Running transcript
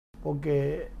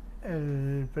porque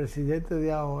el presidente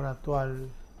de ahora actual,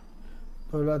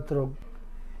 Donald Trump,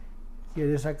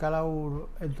 quiere sacar a uno,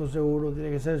 entonces uno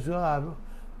tiene que ser ciudadano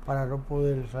para no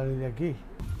poder salir de aquí.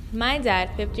 My dad,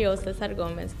 50-year-old Chantal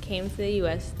Gomez, came to the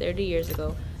U.S. 30 years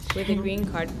ago with a green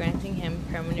card granting him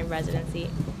permanent residency,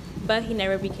 but he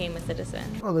never became a citizen.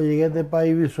 Cuando llegué a este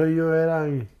país, mi sueño era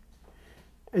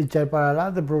echar para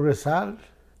adelante, progresar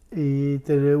y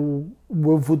tener un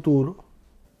buen futuro.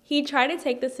 He tried to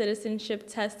take the citizenship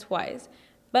test twice,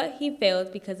 but he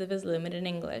failed because of his limited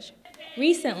English.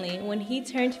 Recently, when he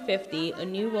turned 50, a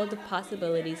new world of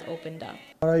possibilities opened up.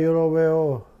 Ahora yo lo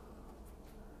veo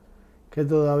que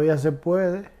todavía se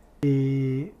puede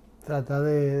y tratar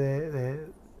de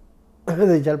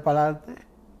echar para adelante.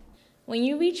 When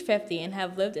you reach 50 and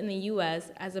have lived in the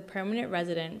U.S. as a permanent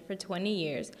resident for 20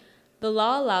 years, the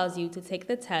law allows you to take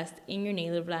the test in your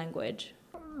native language.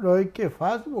 No es que es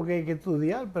fácil porque hay que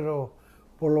estudiar, pero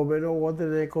por lo menos voy a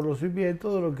tener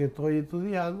conocimiento de lo que estoy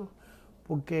estudiando,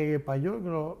 porque en español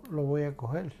lo voy a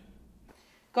coger.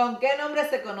 ¿Con qué nombre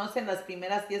se conocen las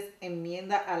primeras 10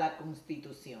 enmiendas a la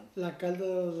Constitución? La Carta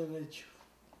de los Derechos.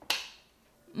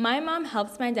 My mom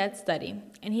helps my dad study,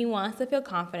 and he wants to feel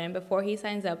confident before he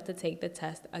signs up to take the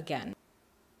test again.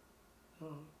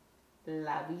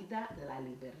 La vida, la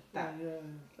libertad,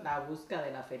 la busca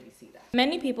de la felicidad.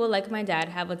 Many people like my dad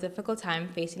have a difficult time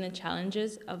facing the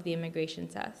challenges of the immigration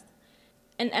test.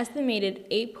 An estimated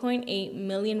 8.8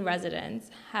 million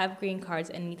residents have green cards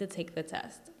and need to take the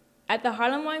test. At the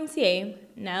Harlem YMCA,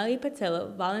 Natalie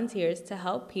Patillo volunteers to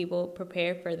help people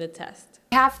prepare for the test.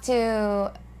 You have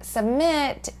to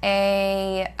submit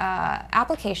a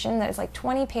application that is like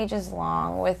 20 pages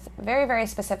long with very, very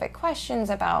specific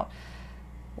questions about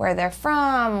where they're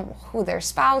from, who their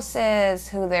spouse is,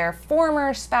 who their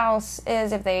former spouse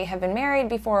is, if they have been married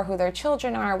before, who their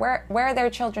children are, where their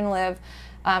children live.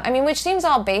 I mean, which seems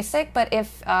all basic, but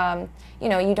if you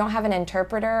know, you don't have an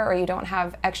interpreter or you don't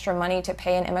have extra money to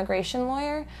pay an immigration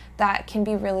lawyer, that can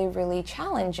be really, really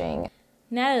challenging.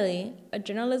 Natalie, a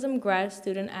journalism grad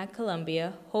student at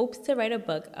Columbia, hopes to write a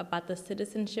book about the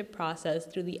citizenship process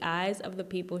through the eyes of the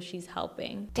people she's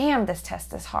helping. Damn, this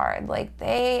test is hard. Like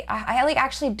I like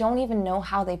actually don't even know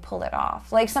how they pull it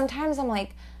off. Like sometimes I'm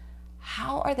like,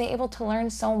 how are they able to learn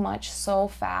so much so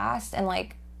fast? And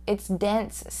like, it's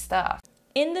dense stuff.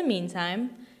 In the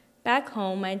meantime, back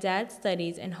home, my dad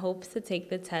studies and hopes to take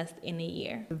the test in a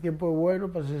year. El tiempo es bueno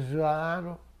para ser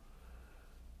ciudadano,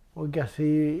 porque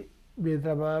así,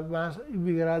 mientras más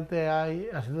inmigrantes hay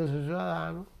haciéndose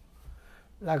ciudadanos,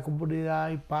 la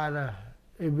comunidad hispana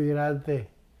inmigrante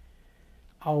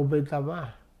aumenta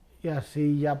más. Y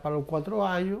así ya para los 4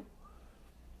 años,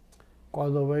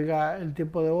 cuando venga el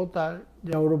tiempo de votar,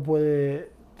 ya uno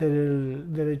puede tener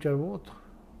derecho al voto.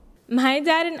 My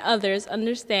dad and others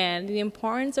understand the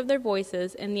importance of their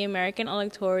voices in the American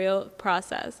electoral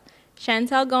process.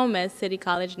 Chantal Gomez, City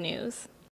College News.